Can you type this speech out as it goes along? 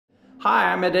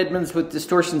Hi, I'm Edmunds with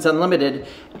Distortions Unlimited,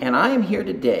 and I am here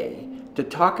today to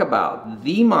talk about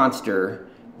the monster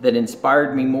that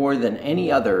inspired me more than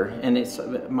any other, and it's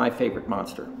my favorite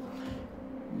monster.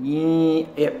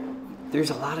 There's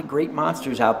a lot of great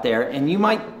monsters out there, and you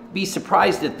might be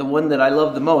surprised at the one that I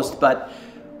love the most, but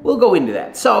we'll go into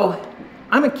that. So,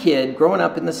 I'm a kid growing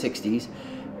up in the 60s,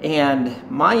 and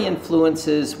my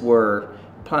influences were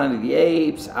Planet of the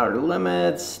Apes, Outer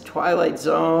Limits, Twilight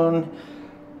Zone.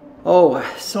 Oh,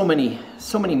 so many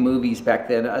movies back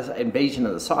then, Invasion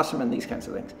of the Saucermen, these kinds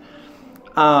of things.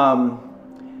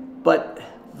 But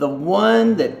the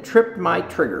one that tripped my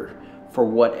trigger, for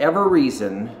whatever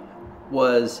reason,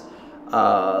 was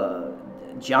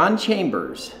John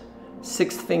Chambers'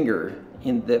 Sixth Finger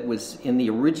that was in the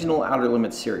original Outer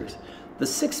Limits series. The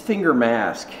Sixth Finger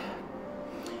mask,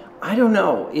 I don't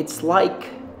know, it's like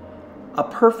a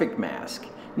perfect mask.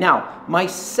 Now, my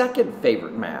second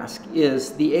favorite mask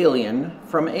is the alien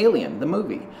from Alien, the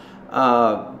movie.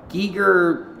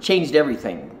 Giger changed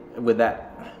everything with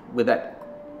that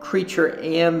creature,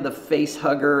 and the face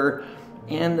hugger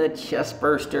and the chest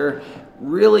burster.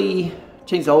 Really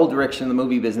changed the whole direction of the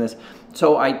movie business.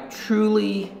 So I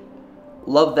truly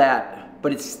love that,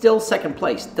 but it's still second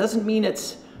place. Doesn't mean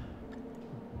it's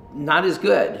not as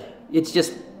good. It's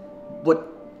just what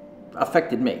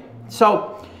affected me.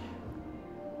 So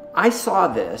I saw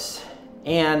this,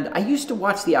 and I used to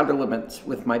watch the Outer Limits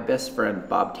with my best friend,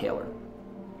 Bob Taylor.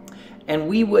 And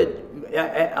we would,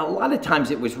 a lot of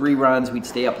times it was reruns, we'd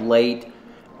stay up late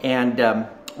and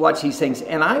watch these things.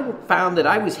 And I found that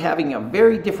I was having a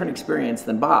very different experience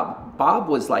than Bob. Bob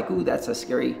was like, ooh, that's a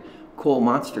scary, cool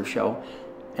monster show.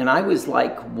 And I was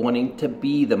like wanting to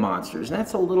be the monsters. And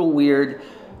that's a little weird,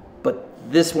 but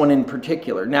this one in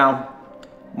particular. Now,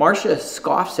 Marcia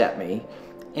scoffs at me.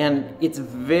 And it's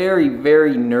very,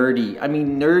 very nerdy. I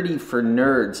mean, nerdy for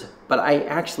nerds, but I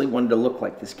actually wanted to look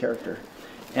like this character.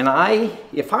 And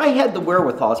if I had the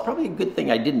wherewithal, it's probably a good thing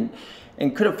I didn't,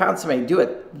 and could have found somebody to do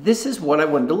it, this is what I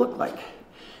wanted to look like.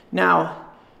 Now,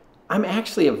 I'm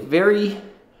actually a very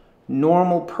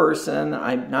normal person.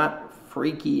 I'm not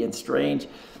freaky and strange.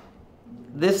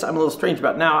 This I'm a little strange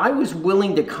about. Now, I was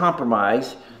willing to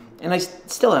compromise, and I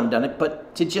still haven't done it,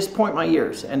 but to just point my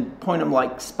ears and point them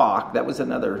like Spock. That was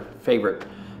another favorite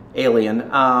alien.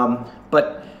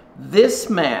 But this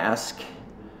mask,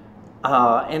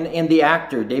 and the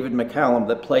actor, David McCallum,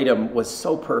 that played him, was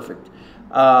so perfect.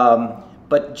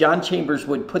 But John Chambers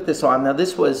would put this on. Now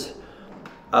this was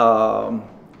a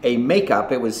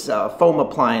makeup. It was foam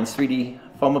appliance, 3D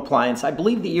foam appliance. I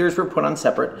believe the ears were put on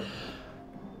separate.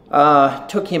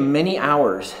 Took him many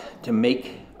hours to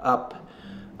make up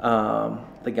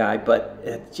the guy, but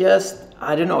it just,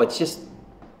 I don't know, it's just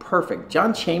perfect.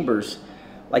 John Chambers,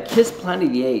 like his Planet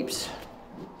of the Apes,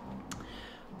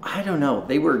 I don't know,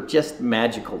 they were just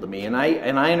magical to me. And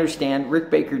I understand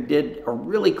Rick Baker did a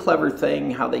really clever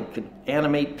thing, how they could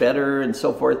animate better and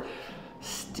so forth.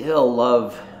 Still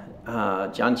love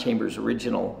John Chambers'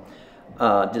 original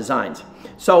designs.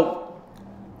 So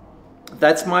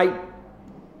that's my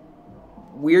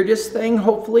weirdest thing,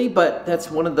 hopefully, but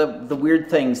that's one of the weird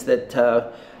things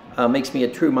that makes me a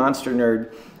true monster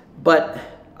nerd. But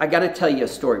I got to tell you a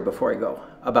story before I go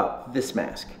about this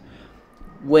mask.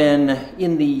 When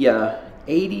in the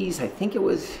 80s, I think it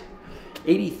was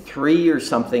 83 or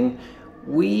something,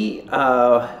 we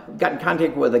got in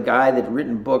contact with a guy that had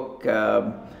written a book,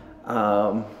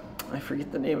 I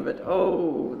forget the name of it.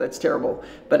 Oh, that's terrible.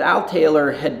 But Al Taylor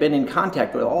had been in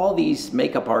contact with all these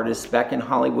makeup artists back in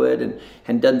Hollywood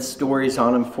and done stories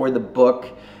on them for the book.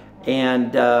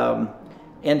 And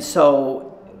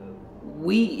so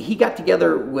he got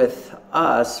together with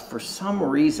us for some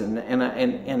reason.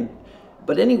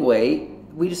 But anyway,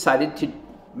 we decided to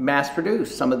mass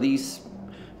produce some of these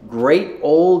great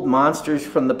old monsters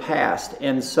from the past.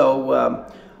 And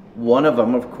so one of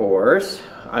them, of course,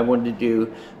 I wanted to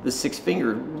do the Six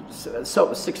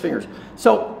Fingers.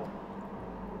 So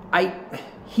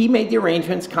he made the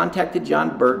arrangements, contacted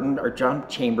John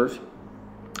Chambers,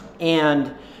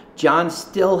 and John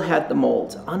still had the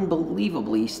molds.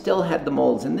 Unbelievably, still had the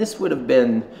molds. And this would have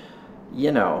been,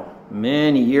 you know,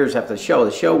 many years after the show.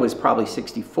 The show was probably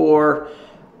 64.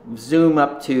 Zoom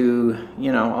up to,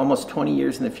 you know, almost 20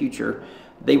 years in the future.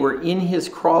 They were in his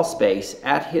crawl space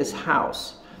at his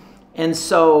house. And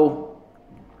so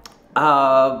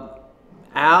Al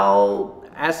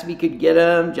asked if he could get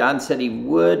him. John said he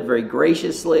would, very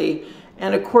graciously.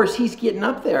 And of course, he's getting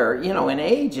up there, you know, in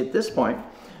age at this point.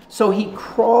 So he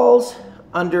crawls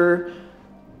under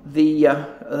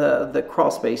the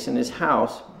crawl space in his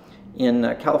house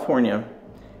in California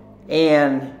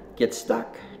and gets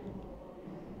stuck.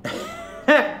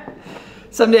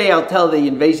 Someday I'll tell the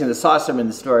invasion of the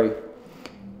saucerman story.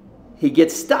 He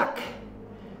gets stuck,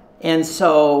 and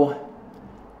so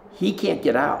he can't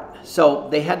get out. So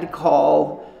they had to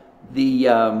call the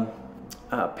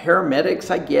paramedics,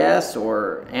 I guess,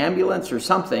 or ambulance or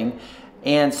something.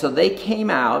 And so they came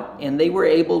out and they were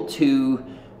able to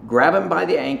grab him by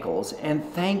the ankles, and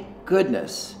thank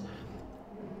goodness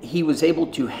he was able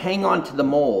to hang on to the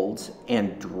molds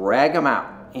and drag him out.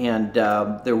 And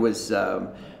there was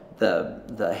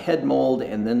the head mold,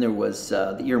 and then there was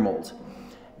the ear molds.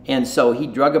 And so he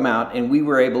drug them out, and we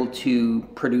were able to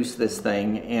produce this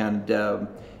thing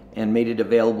and made it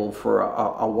available for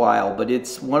a while. But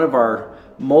it's one of our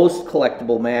most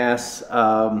collectible masks.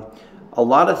 A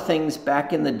lot of things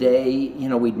back in the day, you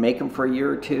know, we'd make them for a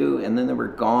year or two, and then they were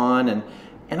gone.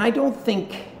 And I don't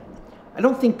think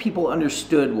people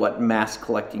understood what mask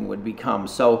collecting would become.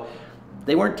 So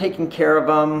they weren't taking care of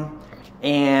them,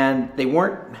 and they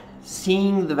weren't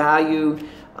seeing the value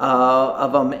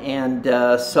of them, and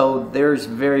so there's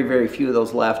very, very few of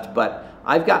those left. But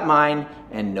I've got mine,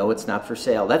 and no, it's not for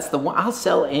sale. That's the one. I'll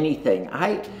sell anything.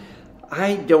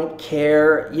 I don't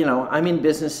care. You know, I'm in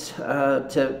business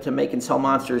to make and sell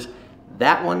monsters.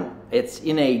 That one, it's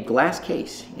in a glass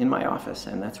case in my office,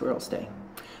 and that's where it'll stay.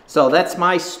 So that's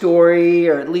my story,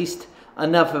 or at least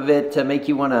enough of it to make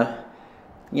you want to,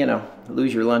 you know,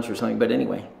 lose your lunch or something. But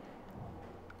anyway,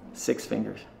 6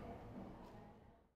 fingers.